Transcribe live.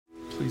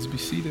Please be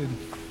seated.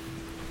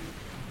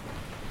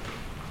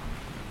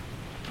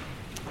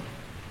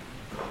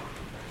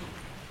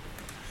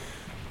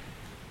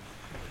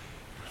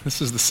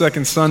 This is the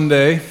second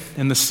Sunday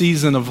in the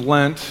season of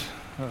Lent,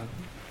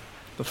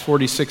 the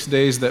 46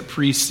 days that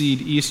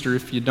precede Easter.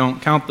 If you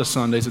don't count the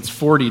Sundays, it's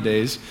 40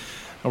 days.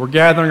 We're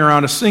gathering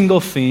around a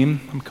single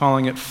theme. I'm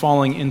calling it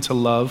Falling into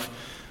Love,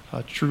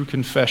 a true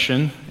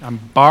confession. I'm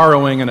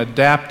borrowing and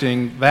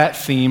adapting that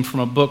theme from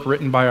a book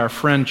written by our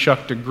friend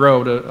Chuck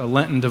DeGroat, a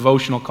Lenten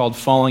devotional called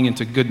Falling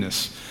into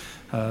Goodness.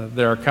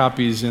 There are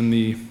copies in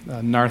the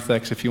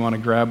narthex if you want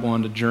to grab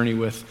one to journey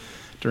with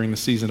during the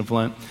season of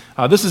Lent.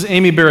 This is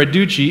Amy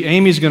Baraducci.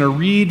 Amy's going to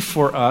read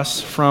for us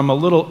from a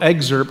little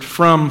excerpt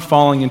from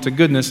Falling into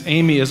Goodness.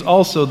 Amy is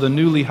also the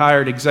newly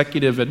hired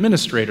executive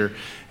administrator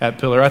at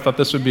Pillar. I thought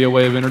this would be a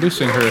way of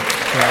introducing her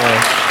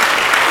that way.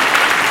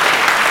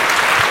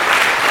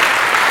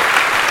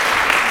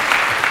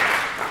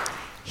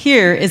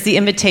 Here is the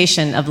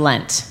invitation of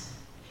Lent.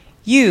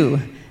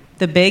 You,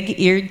 the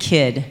big-eared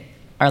kid,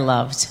 are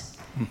loved.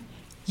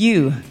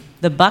 You,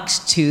 the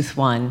buck-toothed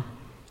one,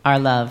 are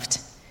loved.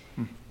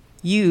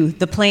 You,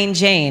 the plain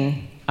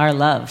Jane, are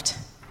loved.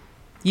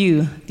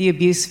 You, the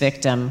abuse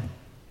victim,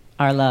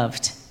 are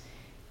loved.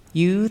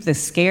 You, the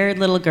scared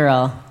little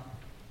girl,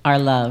 are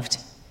loved.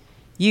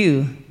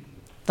 You,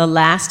 the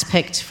last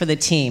picked for the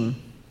team,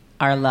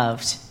 are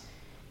loved.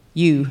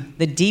 You,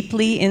 the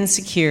deeply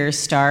insecure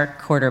star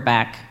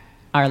quarterback,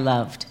 are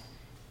loved.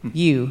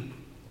 You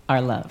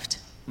are loved.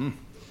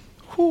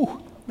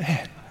 Whew,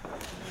 man.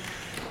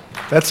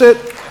 That's it.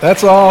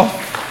 That's all.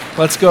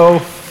 Let's go.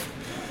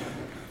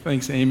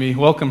 Thanks, Amy.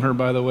 Welcome her,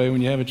 by the way,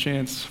 when you have a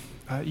chance.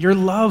 You're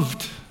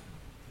loved.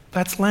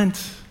 That's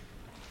Lent.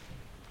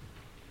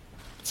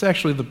 It's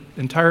actually the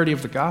entirety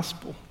of the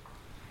gospel.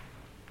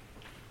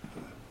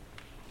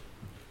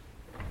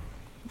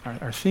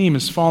 Our theme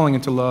is falling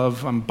into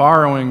love. I'm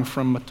borrowing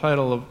from a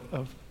title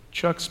of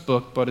Chuck's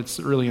book, but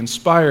it's really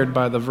inspired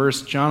by the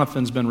verse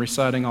Jonathan's been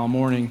reciting all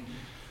morning.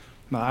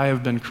 I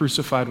have been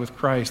crucified with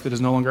Christ. It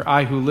is no longer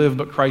I who live,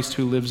 but Christ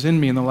who lives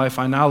in me. In the life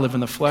I now live in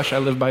the flesh, I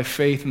live by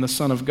faith in the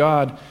Son of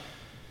God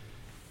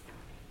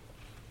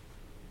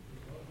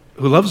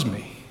who loves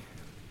me.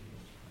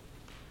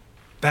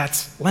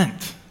 That's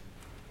Lent.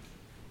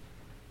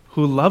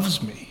 Who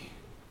loves me.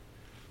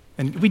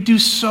 And we do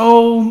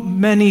so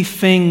many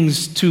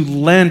things to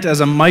Lent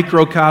as a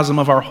microcosm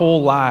of our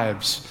whole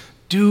lives.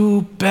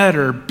 Do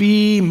better,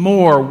 be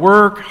more,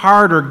 work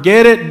harder,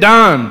 get it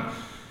done.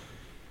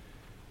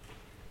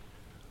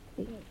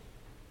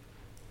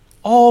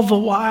 All the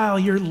while,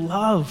 you're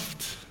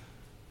loved.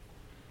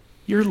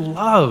 You're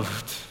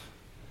loved.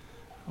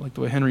 I like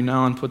the way Henry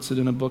Nouwen puts it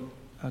in a book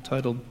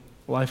titled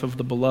Life of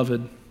the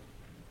Beloved.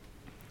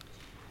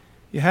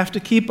 You have to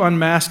keep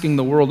unmasking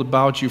the world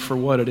about you for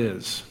what it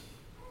is.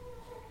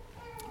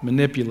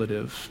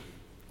 Manipulative,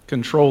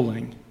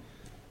 controlling,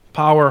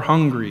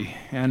 power-hungry,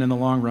 and in the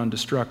long run,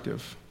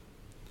 destructive.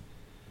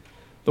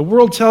 The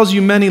world tells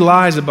you many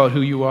lies about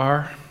who you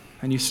are,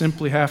 and you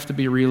simply have to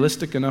be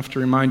realistic enough to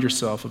remind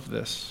yourself of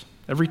this.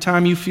 Every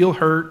time you feel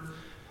hurt,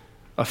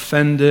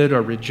 offended,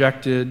 or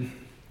rejected,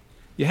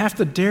 you have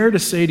to dare to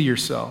say to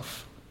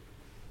yourself,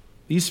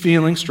 these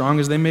feelings, strong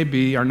as they may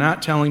be, are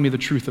not telling me the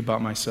truth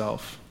about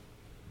myself.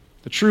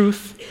 The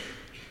truth,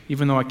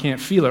 even though I can't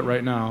feel it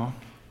right now,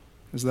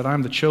 is that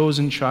I'm the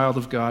chosen child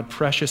of God,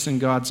 precious in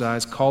God's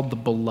eyes, called the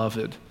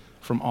beloved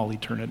from all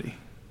eternity.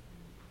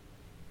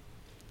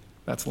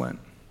 That's Lent.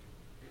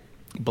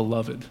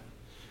 Beloved.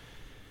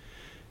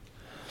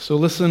 So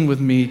listen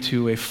with me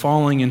to a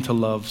falling into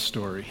love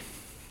story.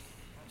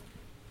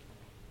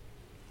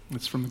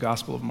 It's from the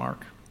Gospel of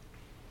Mark.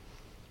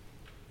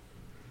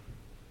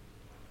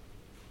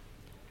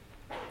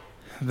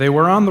 They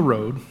were on the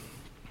road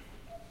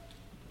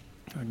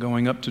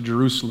going up to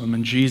Jerusalem,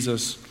 and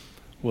Jesus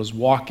was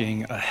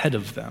walking ahead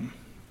of them.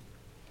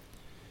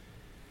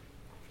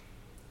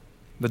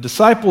 The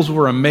disciples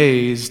were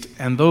amazed,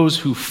 and those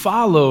who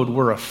followed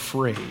were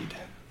afraid.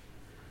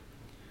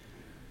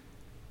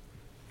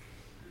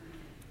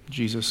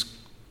 Jesus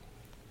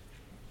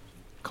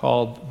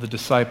called the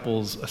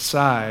disciples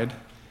aside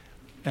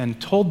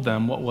and told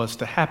them what was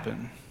to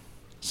happen,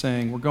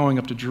 saying, "We're going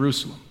up to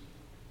Jerusalem.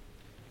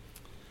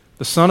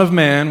 The Son of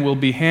Man will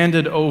be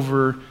handed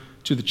over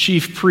to the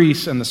chief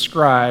priests and the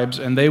scribes,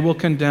 and they will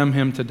condemn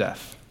him to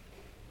death.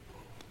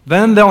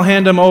 Then they'll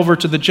hand him over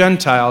to the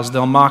Gentiles.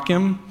 They'll mock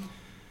him,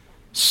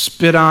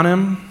 spit on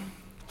him,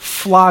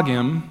 flog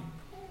him,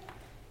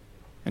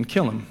 and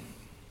kill him.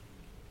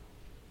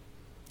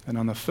 And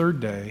on the third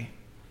day,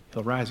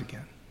 he'll rise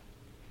again."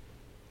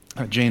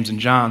 James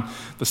and John,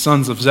 the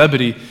sons of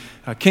Zebedee,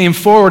 came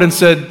forward and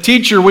said,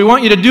 "Teacher, we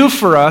want you to do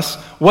for us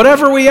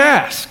whatever we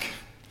ask."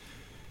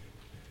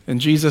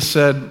 And Jesus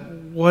said,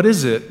 "What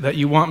is it that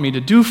you want me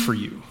to do for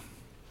you?"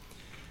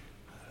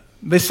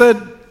 They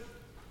said,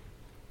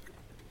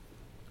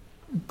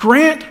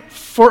 "Grant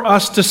for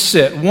us to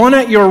sit, one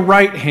at your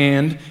right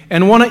hand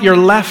and one at your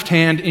left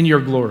hand in your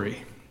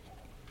glory."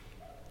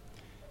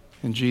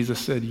 And Jesus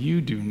said,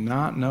 "You do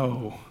not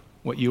know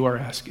what you are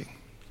asking."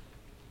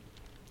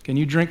 Can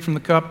you drink from the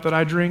cup that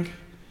I drink?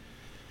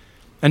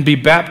 And be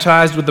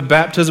baptized with the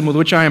baptism with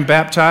which I am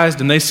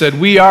baptized? And they said,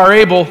 we are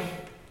able.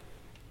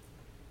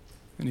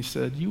 And he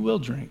said, you will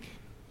drink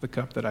the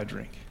cup that I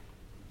drink.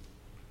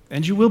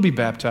 And you will be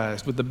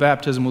baptized with the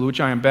baptism with which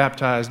I am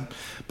baptized.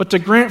 But to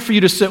grant for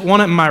you to sit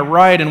one at my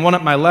right and one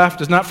at my left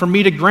is not for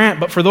me to grant,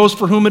 but for those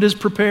for whom it is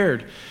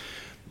prepared.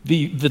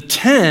 The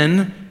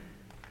 10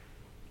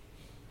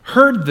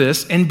 heard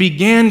this and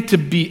began to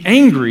be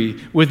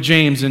angry with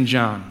James and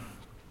John.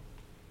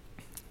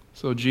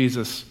 So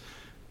Jesus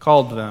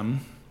called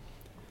them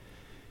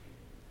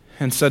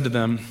and said to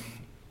them,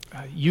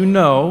 you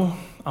know,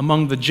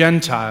 among the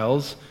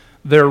Gentiles,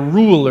 their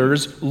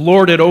rulers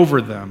lord it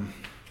over them.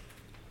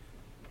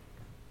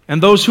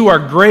 And those who are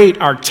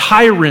great are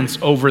tyrants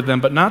over them,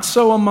 but not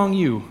so among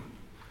you.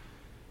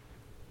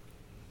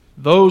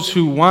 Those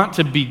who want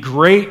to be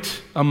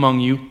great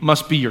among you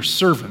must be your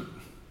servant.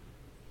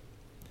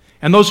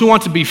 And those who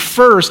want to be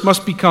first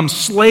must become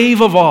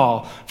slave of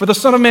all. For the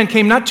Son of Man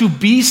came not to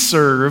be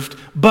served,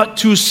 but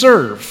to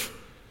serve,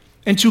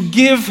 and to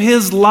give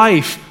his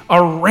life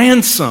a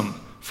ransom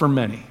for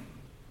many.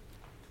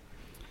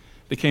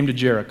 They came to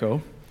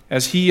Jericho.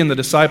 As he and the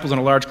disciples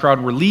and a large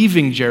crowd were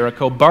leaving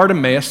Jericho,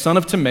 Bartimaeus, son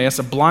of Timaeus,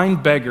 a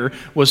blind beggar,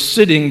 was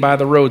sitting by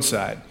the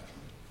roadside.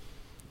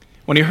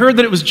 When he heard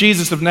that it was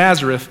Jesus of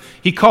Nazareth,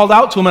 he called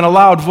out to him in a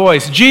loud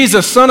voice,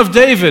 Jesus, son of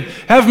David,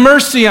 have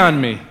mercy on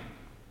me.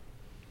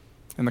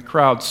 And the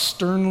crowd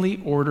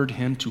sternly ordered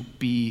him to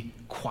be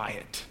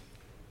quiet.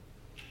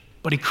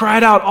 But he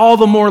cried out all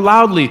the more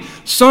loudly,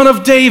 Son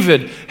of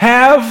David,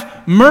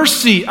 have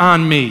mercy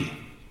on me.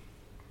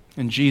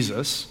 And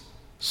Jesus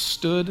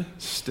stood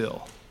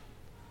still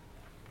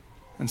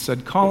and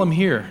said, call him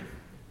here.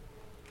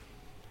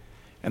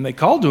 And they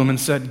called to him and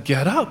said,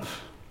 get up.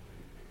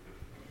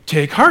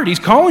 Take heart, he's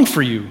calling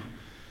for you.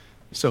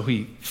 So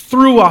he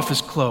threw off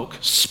his cloak,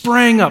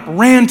 sprang up,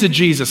 ran to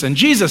Jesus, and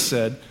Jesus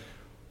said,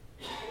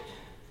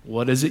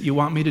 what is it you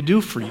want me to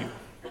do for you?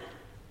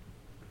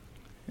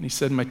 And he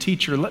said, my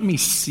teacher, let me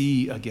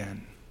see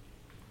again.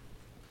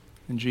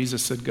 And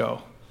Jesus said,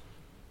 go.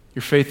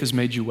 Your faith has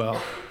made you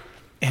well.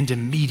 And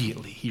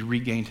immediately he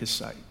regained his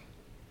sight.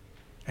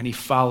 And he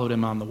followed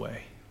him on the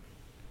way.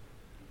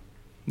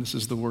 This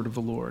is the word of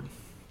the Lord.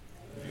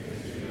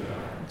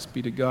 Thanks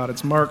be to God.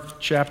 It's Mark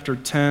chapter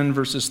 10,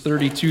 verses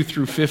 32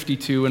 through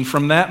 52. And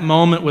from that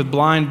moment, with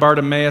blind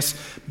Bartimaeus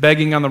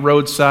begging on the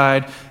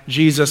roadside,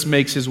 Jesus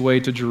makes his way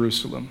to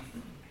Jerusalem.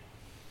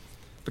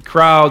 The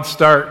crowd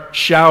start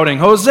shouting,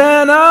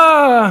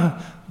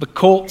 Hosanna! The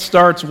colt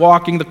starts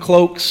walking. The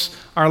cloaks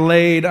are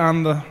laid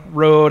on the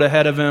road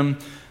ahead of him.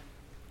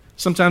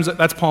 Sometimes,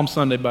 that's Palm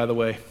Sunday, by the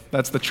way.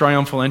 That's the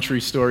triumphal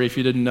entry story, if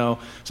you didn't know.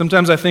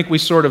 Sometimes I think we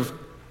sort of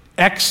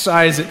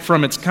excise it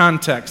from its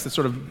context, to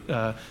sort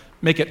of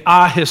make it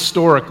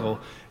ahistorical.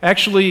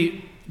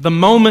 Actually, the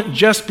moment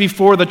just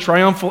before the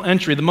triumphal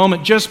entry, the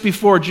moment just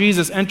before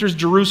Jesus enters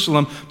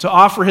Jerusalem to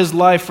offer his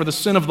life for the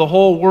sin of the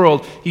whole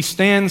world, he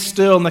stands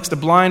still next to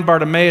blind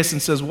Bartimaeus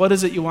and says, what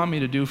is it you want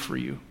me to do for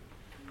you?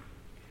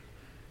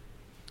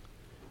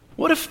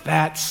 What if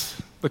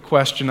that's the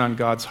question on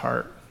God's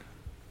heart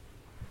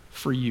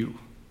for you?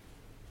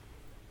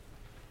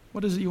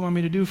 What is it you want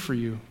me to do for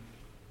you?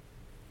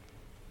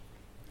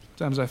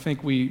 Sometimes I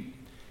think we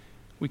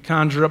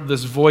conjure up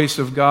this voice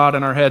of God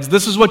in our heads.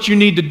 This is what you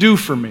need to do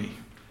for me.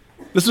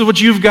 This is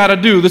what you've got to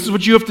do. This is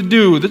what you have to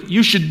do.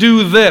 You should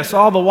do this.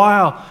 All the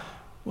while,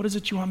 what is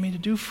it you want me to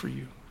do for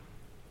you?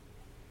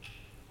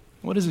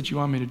 What is it you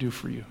want me to do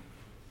for you?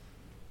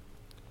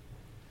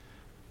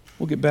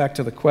 We'll get back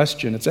to the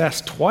question. It's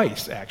asked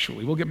twice,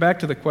 actually. We'll get back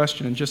to the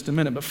question in just a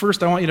minute. But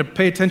first, I want you to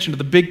pay attention to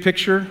the big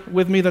picture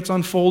with me that's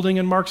unfolding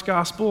in Mark's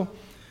gospel,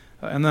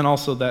 and then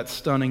also that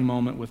stunning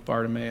moment with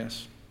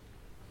Bartimaeus.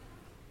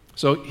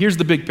 So here's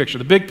the big picture.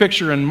 The big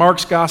picture in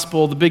Mark's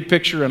gospel, the big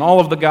picture in all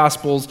of the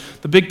gospels,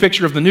 the big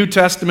picture of the New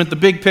Testament, the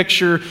big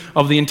picture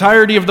of the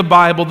entirety of the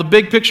Bible, the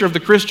big picture of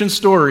the Christian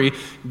story.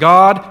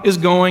 God is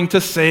going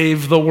to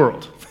save the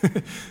world.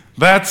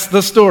 That's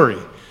the story.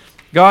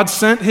 God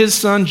sent his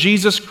Son,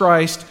 Jesus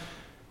Christ,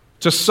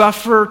 to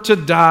suffer, to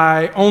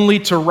die, only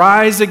to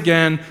rise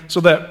again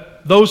so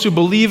that those who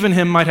believe in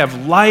him might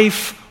have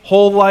life,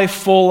 whole life,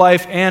 full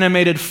life,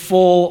 animated,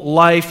 full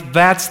life.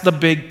 That's the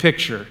big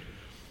picture.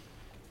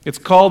 It's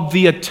called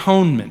the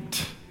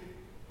atonement.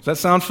 Does that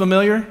sound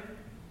familiar?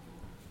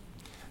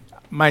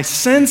 My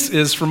sense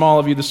is from all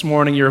of you this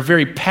morning, you're a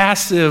very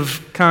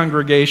passive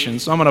congregation,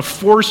 so I'm going to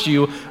force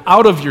you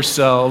out of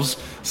yourselves.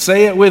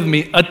 Say it with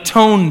me,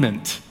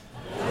 atonement.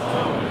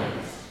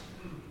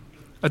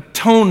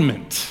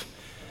 Atonement.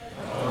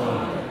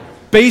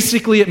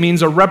 Basically, it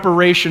means a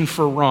reparation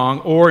for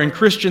wrong, or in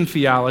Christian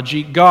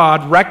theology,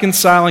 God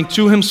reconciling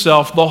to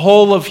himself the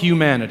whole of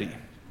humanity.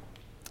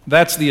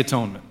 That's the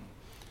atonement.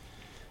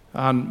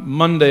 On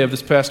Monday of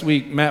this past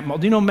week, do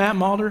you know Matt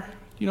Mulder? Do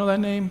you know that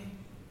name?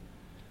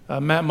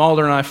 Matt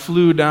Mulder and I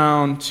flew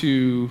down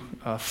to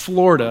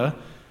Florida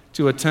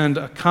to attend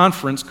a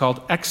conference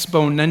called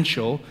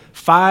Exponential.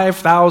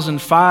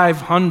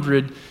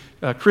 5,500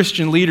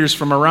 Christian leaders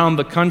from around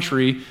the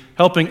country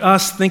helping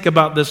us think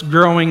about this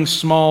growing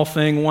small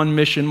thing, one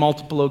mission,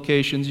 multiple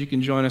locations. You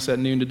can join us at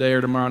noon today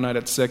or tomorrow night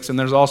at 6. And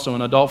there's also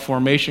an adult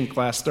formation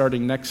class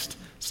starting next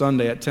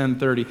Sunday at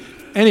 10:30.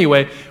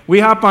 Anyway, we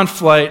hop on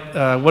flight,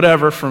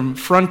 from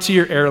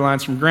Frontier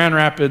Airlines from Grand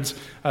Rapids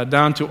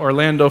down to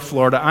Orlando,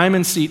 Florida. I'm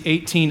in seat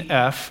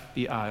 18F,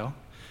 the aisle.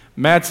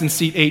 Matt's in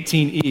seat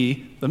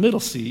 18E, the middle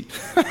seat.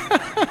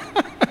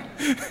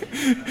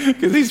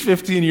 Because he's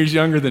 15 years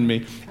younger than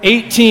me.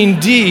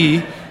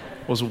 18D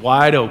was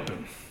wide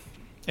open.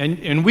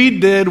 And we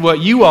did what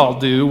you all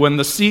do when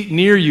the seat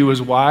near you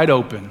is wide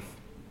open.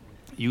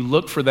 You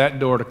look for that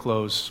door to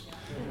close.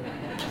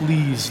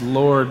 Please,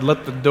 Lord,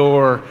 let the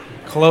door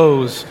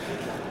close.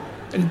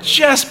 And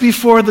just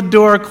before the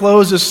door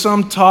closes,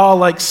 some tall,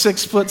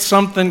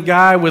 6-foot-something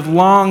guy with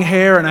long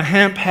hair and a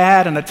hemp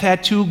hat and a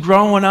tattoo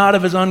growing out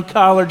of his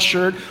uncollared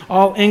shirt,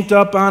 all inked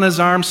up on his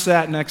arm,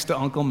 sat next to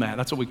Uncle Matt.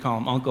 That's what we call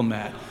him, Uncle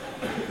Matt.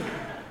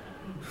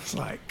 It's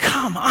like,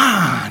 come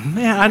on,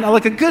 man. I know, a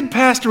good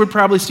pastor would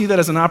probably see that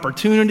as an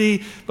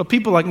opportunity, but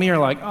people like me are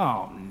like,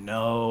 oh,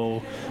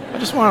 no. I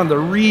just wanted to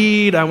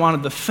read. I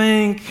wanted to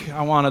think.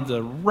 I wanted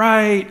to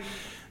write.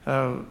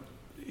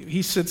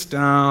 He sits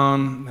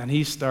down and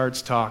he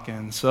starts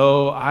talking.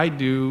 So I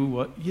do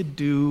what you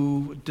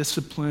do,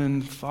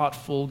 disciplined,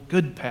 thoughtful,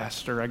 good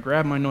pastor. I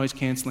grab my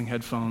noise-canceling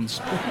headphones.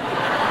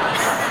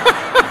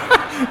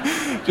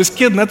 Just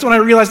kidding. That's when I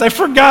realized I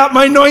forgot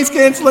my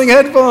noise-canceling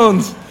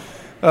headphones.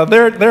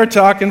 They're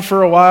talking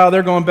for a while.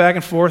 They're going back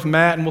and forth.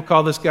 Matt, and we'll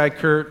call this guy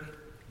Kurt.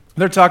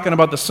 They're talking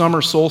about the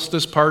summer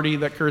solstice party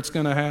that Kurt's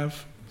going to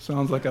have.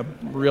 Sounds like a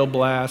real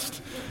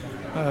blast.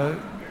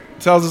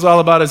 Tells us all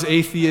about his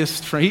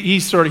atheist friend.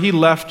 He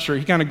left church.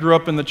 He kind of grew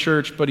up in the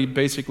church, but he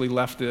basically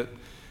left it.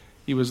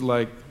 He was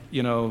like,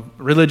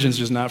 religion's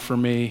just not for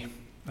me.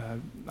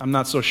 I'm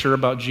not so sure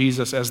about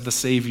Jesus as the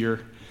Savior.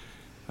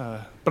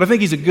 But I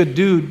think he's a good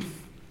dude.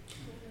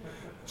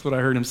 That's what I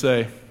heard him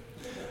say.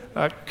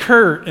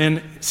 Kurt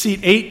in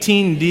seat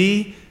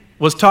 18D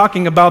was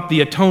talking about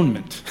the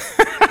atonement.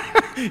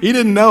 He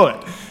didn't know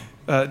it.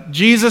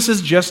 Jesus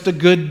is just a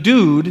good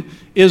dude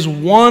is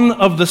one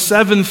of the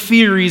 7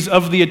 theories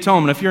of the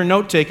atonement. If you're a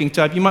note-taking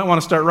type, you might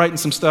want to start writing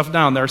some stuff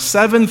down. There are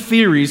 7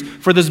 theories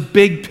for this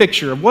big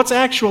picture of what's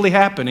actually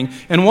happening,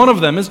 and one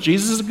of them is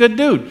Jesus is a good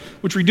dude,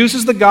 which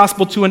reduces the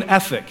gospel to an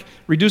ethic,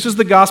 reduces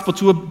the gospel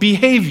to a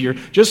behavior.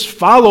 Just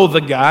follow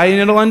the guy and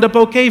it'll end up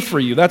okay for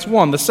you. That's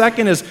one. The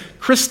second is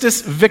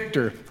Christus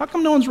Victor. How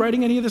come no one's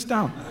writing any of this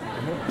down?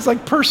 It's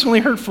personally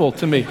hurtful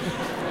to me.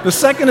 The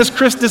second is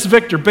Christus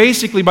Victor.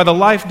 Basically, by the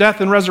life,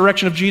 death, and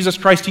resurrection of Jesus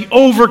Christ, he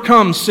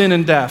overcomes sin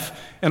and death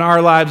in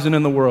our lives and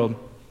in the world.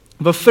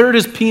 The third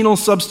is penal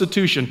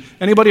substitution.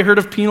 Anybody heard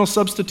of penal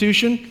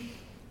substitution?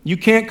 You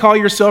can't call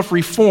yourself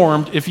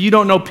reformed if you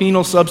don't know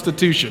penal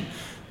substitution.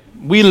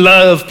 We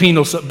love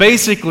penal substitution.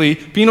 Basically,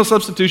 penal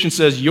substitution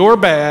says you're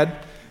bad,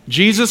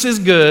 Jesus is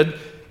good,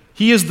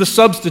 he is the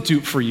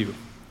substitute for you.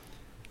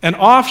 An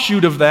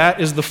offshoot of that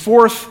is the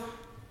fourth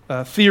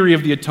theory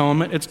of the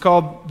atonement. It's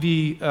called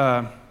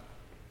the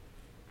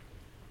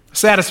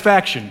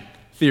satisfaction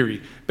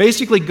theory.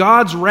 Basically,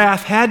 God's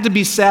wrath had to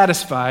be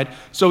satisfied,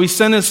 so he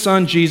sent his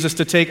son Jesus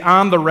to take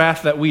on the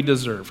wrath that we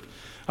deserved.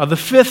 The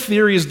fifth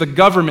theory is the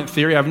government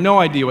theory. I have no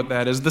idea what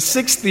that is. The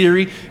sixth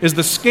theory is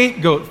the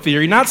scapegoat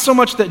theory. Not so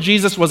much that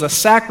Jesus was a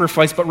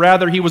sacrifice, but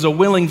rather he was a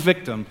willing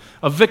victim,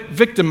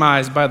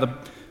 victimized by the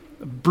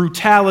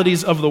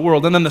brutalities of the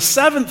world. And then the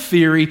seventh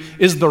theory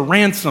is the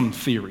ransom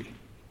theory.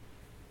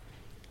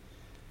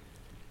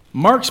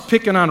 Mark's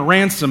picking on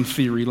ransom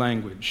theory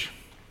language.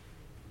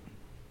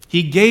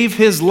 He gave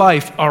his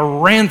life a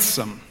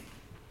ransom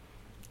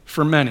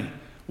for many.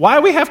 Why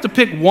we have to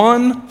pick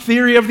one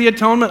theory of the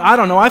atonement, I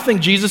don't know. I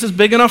think Jesus is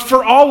big enough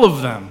for all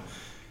of them.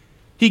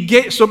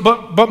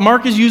 But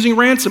Mark is using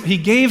ransom. He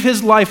gave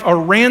his life a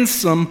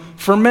ransom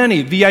for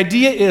many. The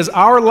idea is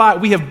our life,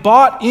 we have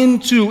bought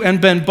into and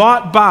been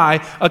bought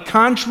by a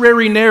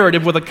contrary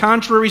narrative with a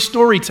contrary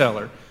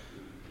storyteller.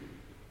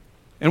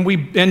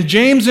 And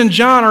James and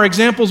John are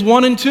examples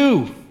 1 and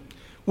 2.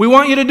 We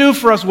want you to do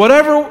for us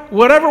whatever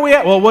we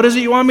have. Well, what is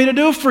it you want me to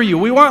do for you?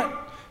 We want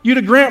you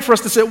to grant for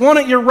us to sit one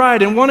at your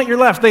right and one at your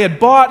left. They had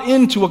bought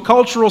into a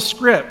cultural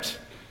script.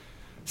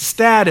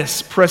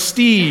 Status,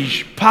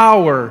 prestige,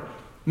 power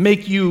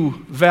make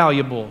you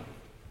valuable.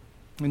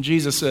 And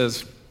Jesus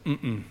says,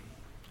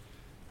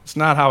 it's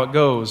not how it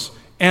goes.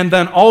 And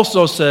then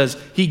also says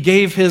he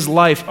gave his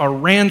life a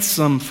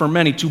ransom for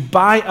many to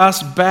buy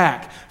us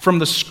back from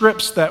the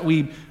scripts that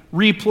we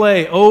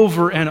replay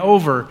over and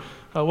over.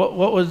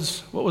 What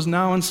was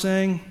Nouwen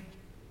saying?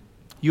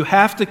 You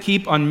have to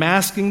keep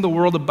unmasking the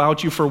world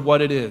about you for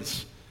what it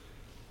is.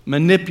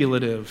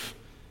 Manipulative,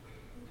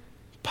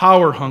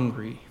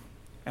 power-hungry,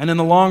 and in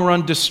the long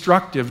run,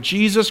 destructive.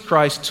 Jesus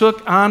Christ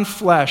took on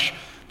flesh.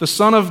 The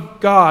Son of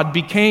God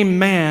became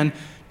man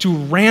to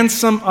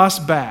ransom us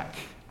back,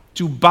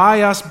 to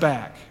buy us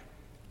back.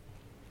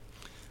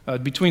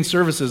 Between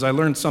services, I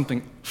learned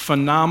something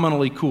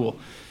phenomenally cool.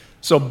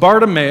 So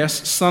Bartimaeus,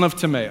 son of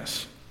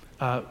Timaeus,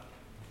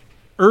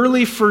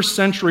 early first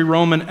century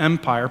Roman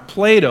Empire,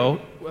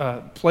 Plato,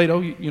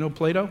 you know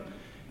Plato,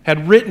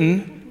 had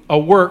written a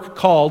work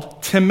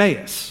called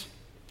Timaeus.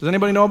 Does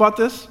anybody know about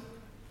this?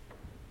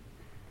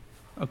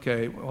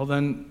 Okay, well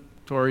then,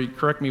 Tori,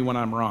 correct me when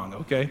I'm wrong,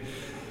 okay?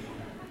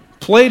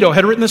 Plato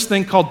had written this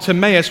thing called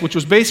Timaeus, which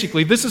was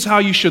basically, this is how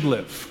you should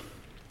live.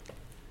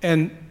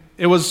 And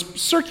it was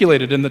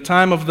circulated in the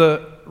time of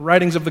the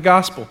writings of the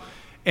gospel.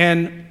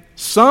 And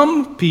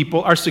some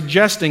people are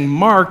suggesting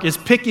Mark is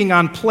picking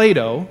on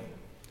Plato,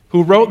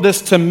 who wrote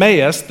this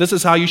Timaeus, this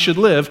is how you should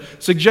live,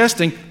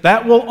 suggesting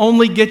that will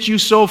only get you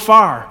so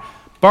far.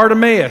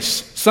 Bartimaeus,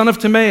 son of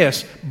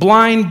Timaeus,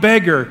 blind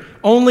beggar,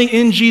 only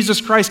in Jesus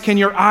Christ can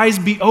your eyes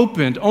be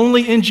opened.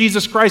 Only in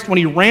Jesus Christ, when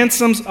he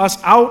ransoms us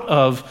out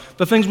of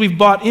the things we've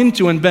bought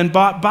into and been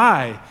bought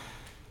by.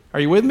 Are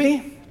you with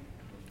me?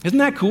 Isn't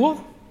that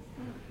cool?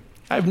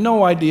 I have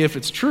no idea if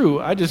it's true.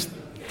 I just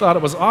thought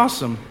it was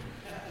awesome.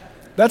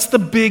 That's the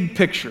big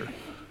picture.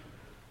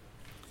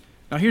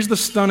 Now here's the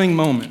stunning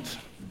moment.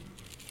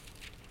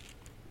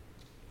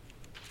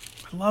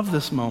 I love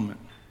this moment.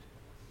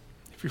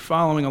 If you're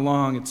following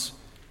along, it's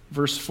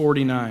verse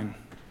 49.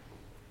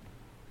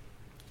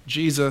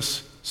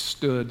 Jesus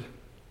stood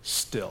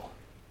still.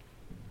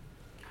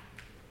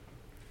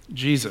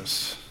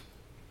 Jesus,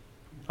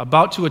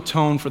 about to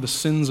atone for the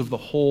sins of the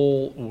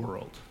whole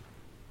world.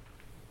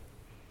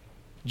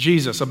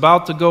 Jesus,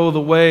 about to go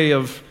the way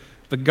of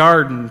the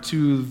garden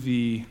to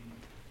the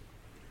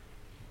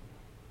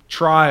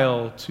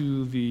trial,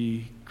 to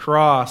the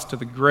cross, to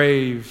the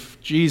grave.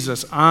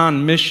 Jesus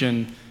on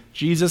mission.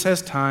 Jesus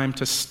has time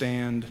to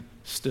stand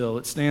still.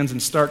 It stands in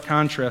stark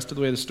contrast to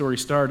the way the story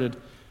started.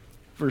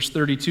 Verse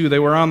 32, they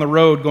were on the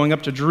road going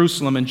up to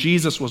Jerusalem, and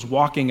Jesus was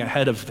walking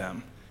ahead of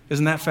them.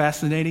 Isn't that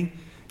fascinating?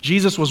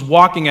 Jesus was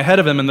walking ahead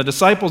of them, and the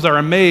disciples are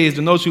amazed,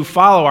 and those who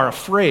follow are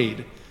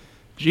afraid.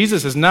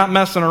 Jesus is not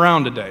messing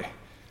around today.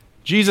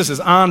 Jesus is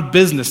on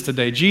business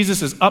today.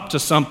 Jesus is up to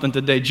something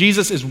today.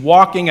 Jesus is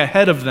walking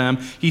ahead of them.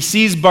 He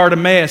sees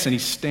Bartimaeus, and he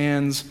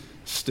stands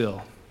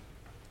still.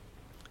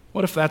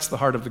 What if that's the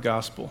heart of the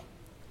gospel?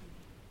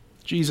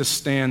 Jesus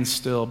stands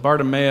still.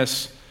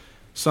 Bartimaeus,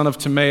 son of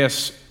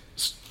Timaeus.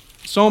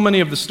 So many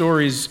of the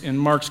stories in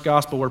Mark's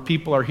gospel where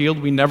people are healed,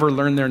 we never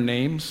learn their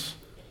names.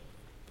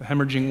 The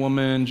hemorrhaging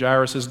woman,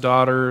 Jairus'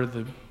 daughter,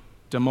 the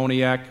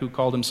demoniac who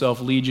called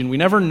himself Legion. We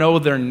never know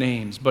their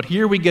names. But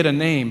here we get a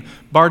name,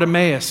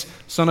 Bartimaeus,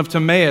 son of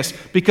Timaeus,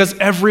 because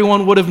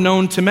everyone would have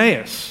known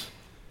Timaeus.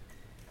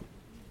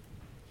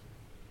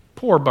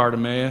 Poor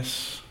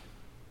Bartimaeus.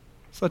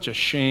 Such a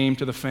shame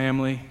to the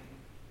family.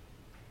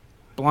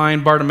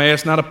 Blind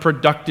Bartimaeus, not a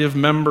productive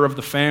member of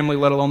the family,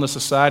 let alone the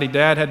society.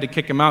 Dad had to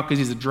kick him out because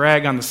he's a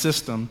drag on the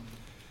system.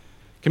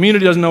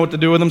 Community doesn't know what to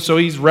do with him, so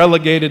he's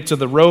relegated to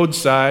the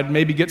roadside,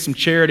 maybe get some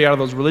charity out of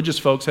those religious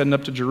folks heading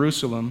up to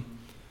Jerusalem.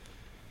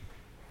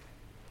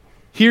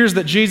 Hears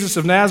that Jesus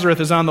of Nazareth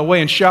is on the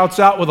way and shouts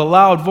out with a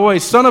loud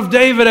voice, "Son of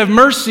David, have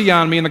mercy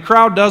on me." And the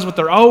crowd does what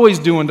they're always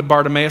doing to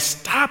Bartimaeus.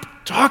 Stop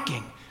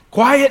talking.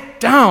 Quiet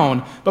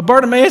down. But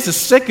Bartimaeus is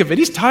sick of it.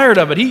 He's tired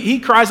of it. He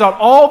cries out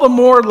all the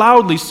more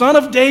loudly, "Son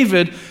of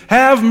David,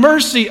 have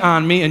mercy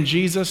on me." And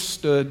Jesus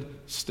stood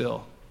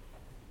still.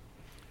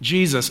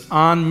 Jesus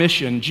on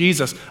mission.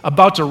 Jesus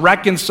about to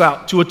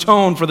reconcile, to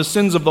atone for the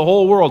sins of the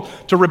whole world,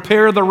 to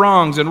repair the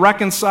wrongs and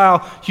reconcile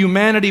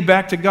humanity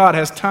back to God,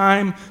 has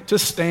time to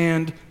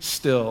stand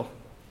still.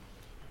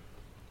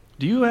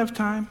 Do you have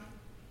time?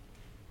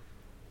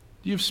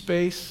 Do you have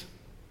space?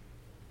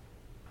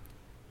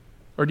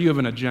 Or do you have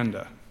an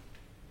agenda?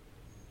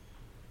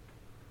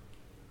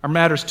 Are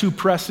matters too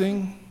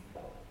pressing?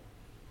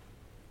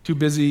 Too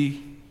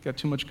busy? Got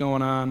too much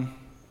going on?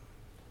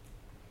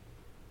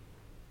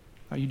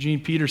 Eugene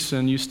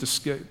Peterson used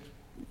to,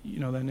 you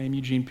know that name,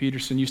 Eugene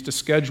Peterson, used to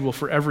schedule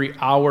for every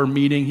hour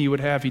meeting he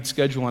would have, he'd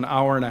schedule an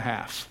hour and a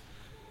half.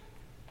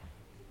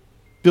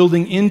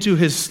 Building into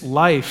his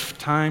life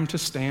time to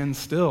stand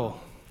still.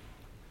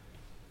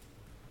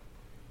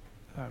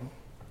 A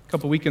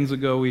couple weekends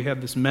ago, we had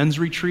this men's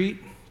retreat.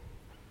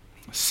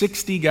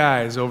 60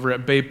 guys over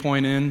at Bay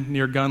Point Inn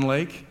near Gun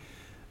Lake.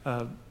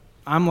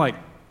 I'm like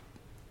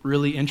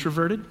really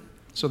introverted,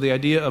 so the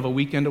idea of a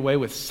weekend away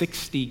with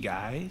 60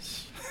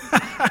 guys,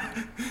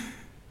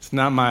 it's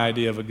not my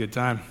idea of a good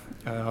time.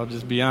 I'll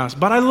just be honest.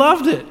 But I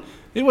loved it.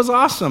 It was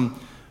awesome.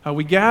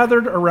 We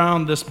gathered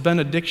around this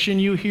benediction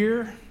you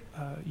hear.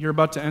 You're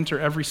about to enter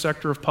every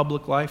sector of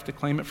public life to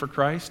claim it for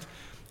Christ.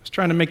 I was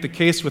trying to make the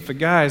case with the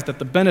guys that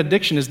the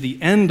benediction is the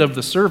end of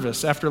the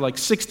service. After like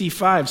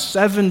 65,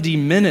 70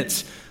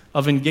 minutes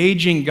of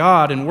engaging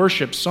God in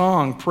worship,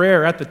 song,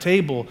 prayer at the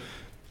table,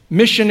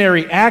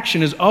 missionary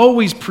action is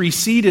always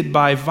preceded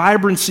by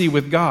vibrancy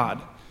with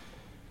God.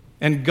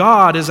 And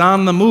God is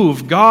on the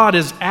move. God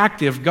is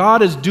active.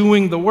 God is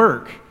doing the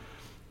work.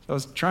 So I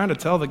was trying to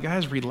tell the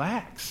guys,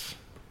 relax.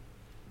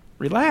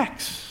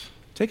 Relax.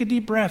 Take a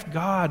deep breath.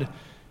 God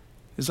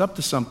is up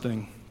to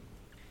something.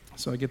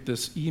 So I get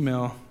this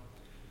email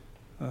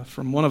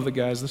from one of the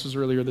guys. This was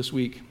earlier this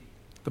week.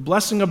 The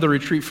blessing of the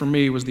retreat for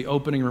me was the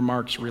opening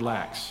remarks,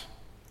 relax.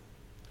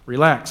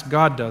 Relax.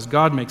 God does.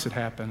 God makes it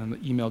happen. And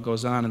the email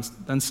goes on and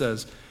then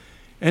says,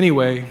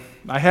 anyway,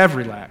 I have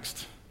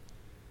relaxed.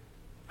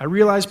 I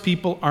realize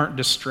people aren't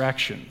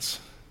distractions,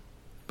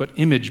 but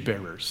image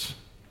bearers.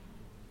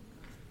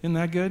 Isn't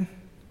that good?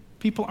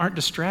 People aren't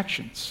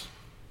distractions.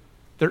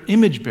 They're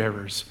image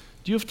bearers.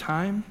 Do you have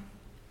time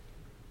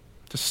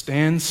to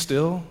stand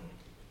still?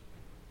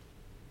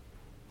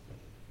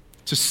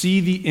 To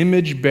see the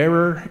image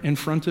bearer in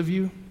front of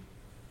you?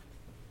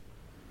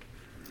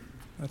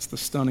 That's the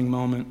stunning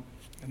moment.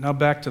 And now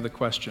back to the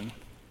question.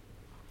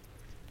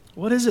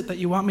 What is it that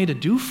you want me to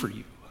do for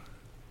you?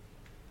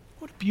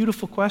 What a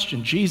beautiful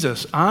question.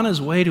 Jesus, on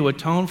his way to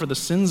atone for the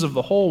sins of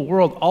the whole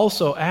world,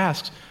 also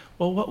asks,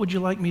 well, what would you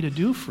like me to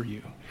do for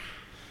you?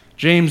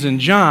 James and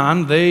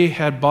John, they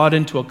had bought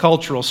into a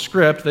cultural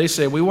script. They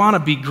say, we want to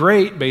be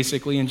great,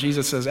 basically. And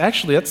Jesus says,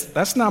 actually,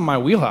 that's not my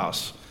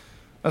wheelhouse.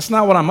 That's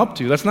not what I'm up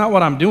to. That's not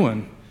what I'm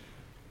doing.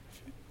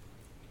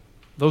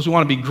 Those who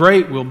want to be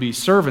great will be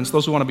servants.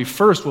 Those who want to be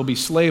first will be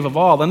slave of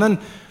all. And then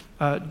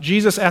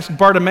Jesus asked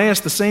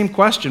Bartimaeus the same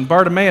question.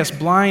 Bartimaeus,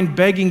 blind,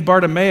 begging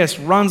Bartimaeus,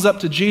 runs up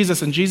to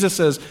Jesus, and Jesus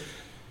says,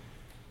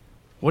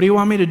 what do you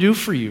want me to do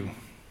for you?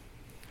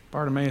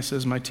 Bartimaeus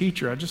says, my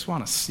teacher, I just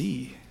want to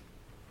see.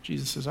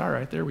 Jesus says, all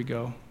right, there we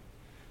go.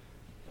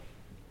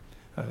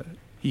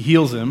 He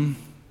heals him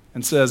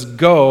and says,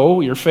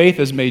 go, your faith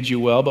has made you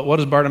well. But what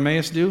does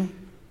Bartimaeus do?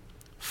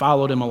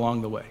 Followed him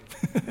along the way.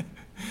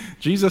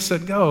 Jesus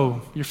said,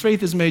 go, your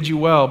faith has made you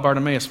well.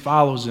 Bartimaeus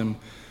follows him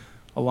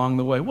along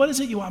the way. What is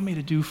it you want me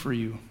to do for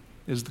you,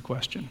 is the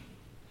question.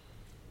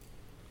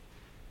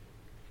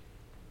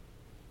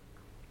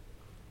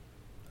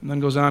 And then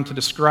goes on to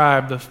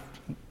describe the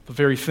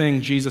very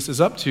thing Jesus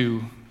is up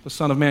to. The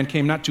Son of Man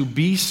came not to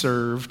be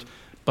served,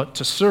 but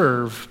to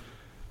serve,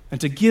 and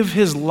to give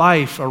his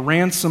life a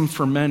ransom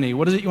for many.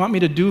 What is it you want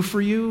me to do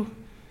for you?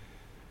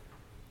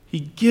 He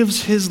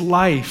gives his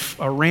life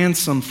a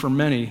ransom for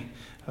many.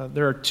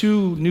 There are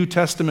two New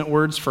Testament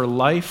words for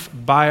life,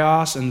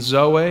 bios and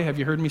zoe. Have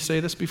you heard me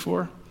say this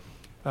before?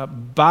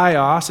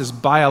 Bios is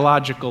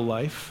biological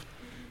life,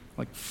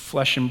 like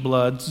flesh and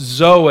blood.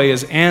 Zoe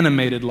is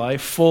animated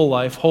life, full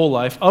life, whole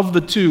life. Of the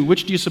two,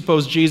 which do you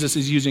suppose Jesus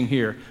is using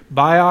here?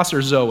 Bios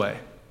or zoe?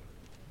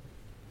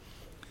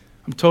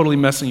 I'm totally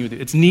messing with you.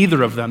 It's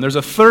neither of them. There's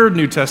a third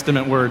New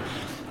Testament word.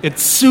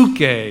 It's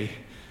psuche.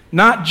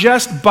 Not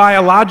just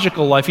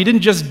biological life. He didn't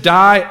just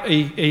die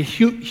a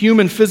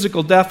human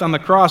physical death on the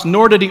cross,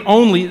 nor did he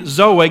only,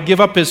 zoe,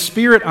 give up his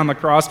spirit on the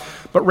cross,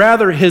 but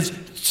rather his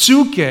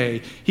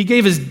psuche. He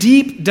gave his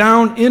deep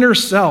down inner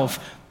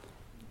self,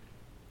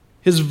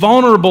 his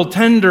vulnerable,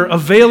 tender,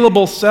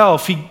 available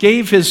self. He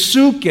gave his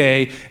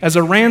psuche as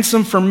a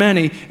ransom for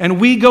many, and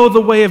we go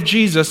the way of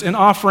Jesus in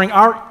offering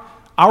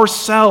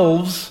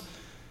ourselves,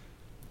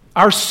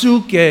 our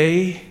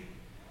psuche,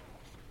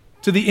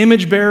 to the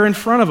image bearer in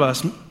front of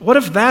us. What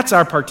if that's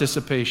our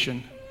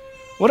participation?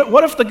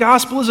 What if the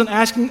gospel isn't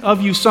asking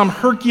of you some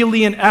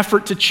Herculean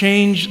effort to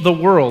change the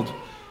world,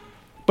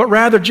 but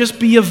rather just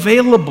be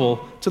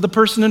available to the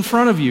person in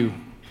front of you?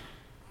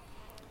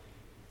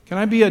 Can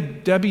I be a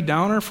Debbie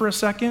Downer for a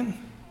second?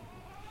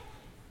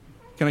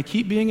 Can I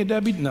keep being a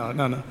Debbie?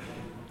 No.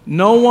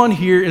 No one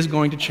here is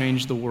going to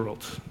change the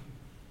world.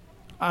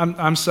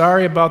 I'm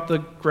sorry about the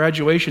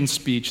graduation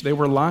speech. They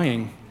were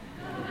lying.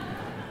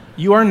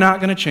 You are not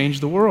going to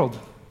change the world.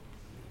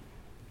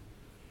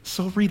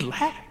 So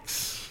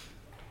relax.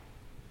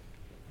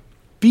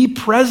 Be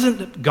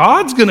present.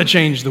 God's going to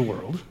change the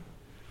world.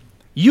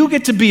 You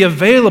get to be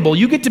available.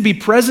 You get to be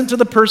present to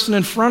the person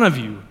in front of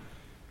you.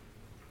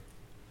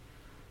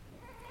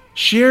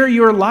 Share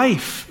your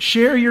life.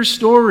 Share your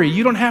story.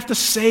 You don't have to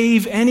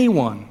save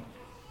anyone.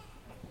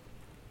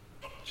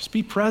 Just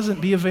be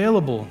present. Be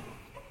available.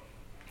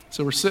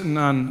 So we're sitting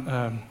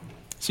on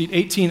seat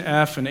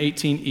 18F and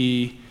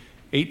 18E.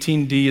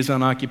 18D is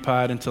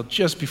unoccupied until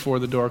just before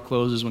the door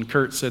closes when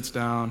Kurt sits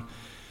down.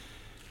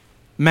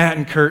 Matt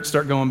and Kurt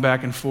start going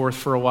back and forth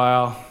for a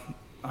while.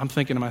 I'm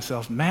thinking to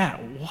myself,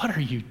 Matt, what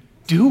are you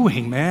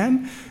doing,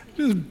 man?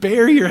 Just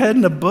bury your head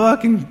in a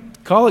book and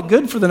call it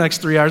good for the next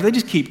 3 hours. They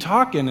just keep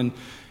talking, and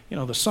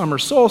the summer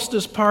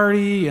solstice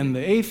party and the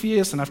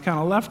atheists, and I've kind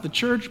of left the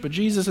church, but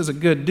Jesus is a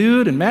good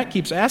dude, and Matt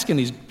keeps asking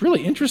these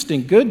really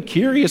interesting, good,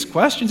 curious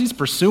questions. He's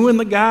pursuing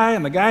the guy,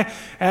 and the guy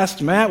asks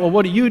Matt, well,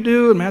 what do you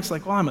do? And Matt's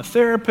like, well, I'm a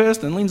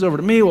therapist, and leans over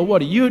to me, well, what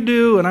do you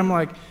do? And I'm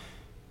like,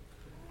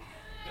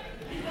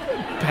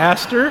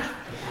 pastor?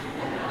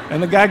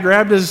 And the guy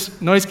grabbed his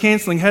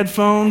noise-canceling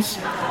headphones.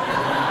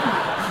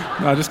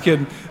 No, just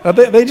kidding.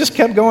 They just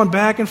kept going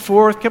back and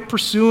forth, kept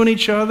pursuing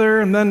each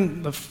other, and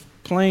then the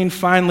plane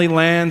finally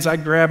lands. I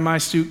grab my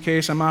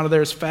suitcase. I'm out of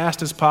there as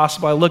fast as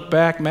possible. I look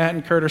back. Matt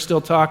and Kurt are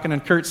still talking,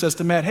 and Kurt says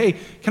to Matt, hey,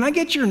 can I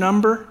get your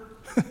number?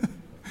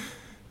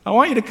 I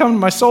want you to come to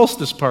my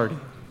solstice party.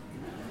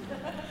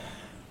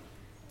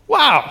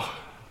 Wow.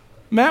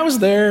 Matt was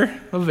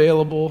there,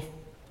 available.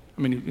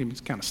 I mean, he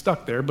was kind of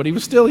stuck there, but he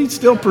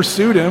still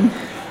pursued him.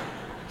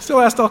 Still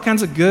asked all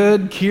kinds of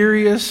good,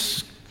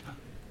 curious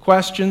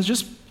questions,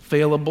 just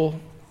available,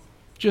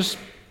 just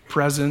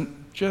present.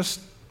 just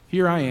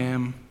here I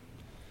am.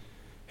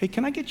 Hey,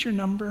 can I get your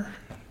number?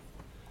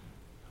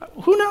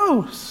 Who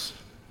knows?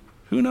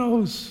 Who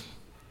knows?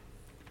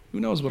 Who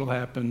knows what'll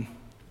happen?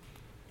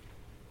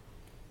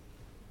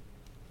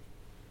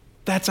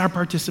 That's our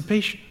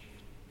participation.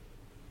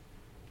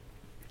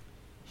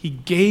 He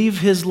gave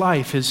his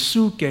life, his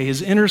suke,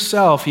 his inner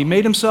self. He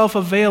made himself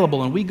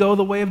available, and we go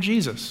the way of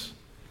Jesus.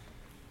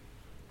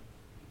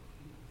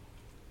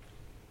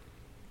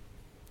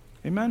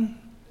 Amen?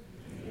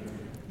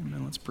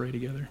 Amen. Let's pray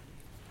together.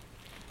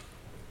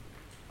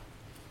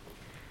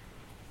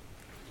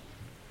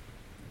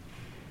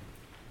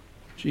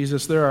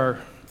 Jesus, there are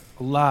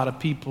a lot of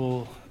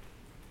people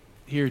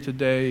here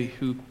today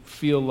who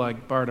feel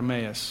like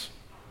Bartimaeus.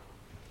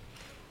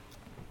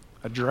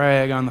 A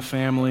drag on the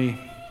family,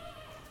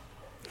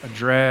 a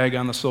drag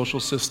on the social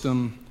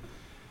system.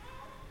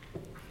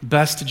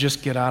 Best to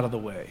just get out of the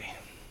way.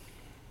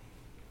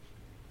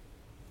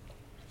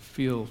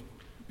 Feel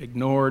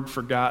ignored,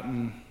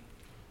 forgotten.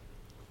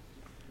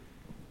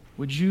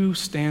 Would you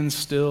stand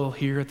still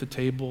here at the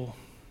table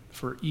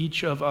for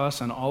each of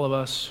us and all of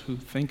us who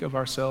think of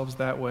ourselves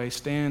that way?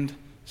 Stand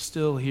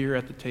still here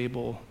at the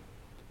table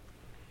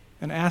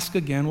and ask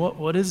again,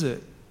 what is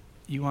it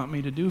you want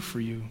me to do for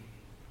you?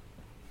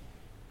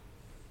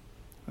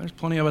 There's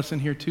plenty of us in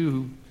here too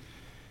who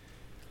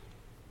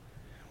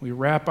we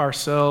wrap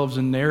ourselves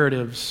in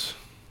narratives,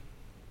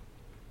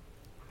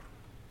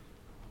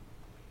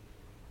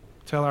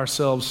 tell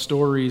ourselves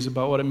stories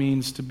about what it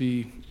means to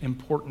be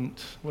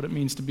important, what it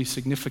means to be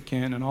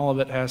significant, and all of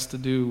it has to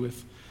do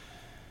with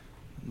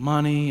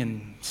money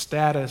and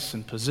status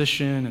and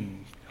position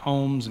and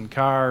homes and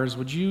cars.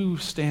 Would you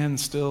stand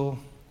still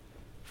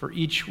for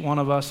each one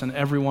of us and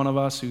every one of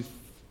us who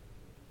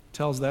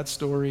tells that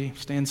story?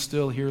 Stand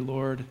still here,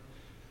 Lord,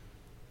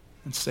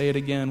 and say it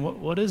again.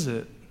 What is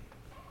it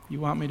you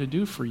want me to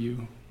do for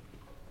you?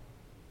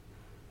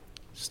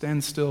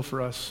 Stand still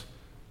for us,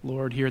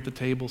 Lord, here at the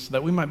table, so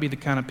that we might be the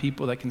kind of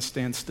people that can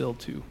stand still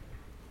too.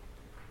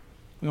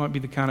 We might be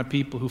the kind of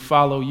people who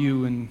follow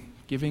you in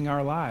giving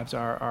our lives,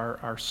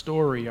 our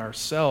story, our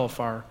self,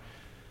 to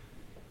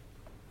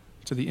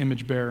the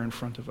image bearer in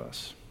front of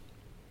us.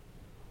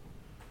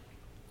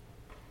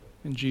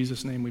 In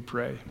Jesus' name we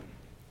pray.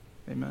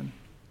 Amen.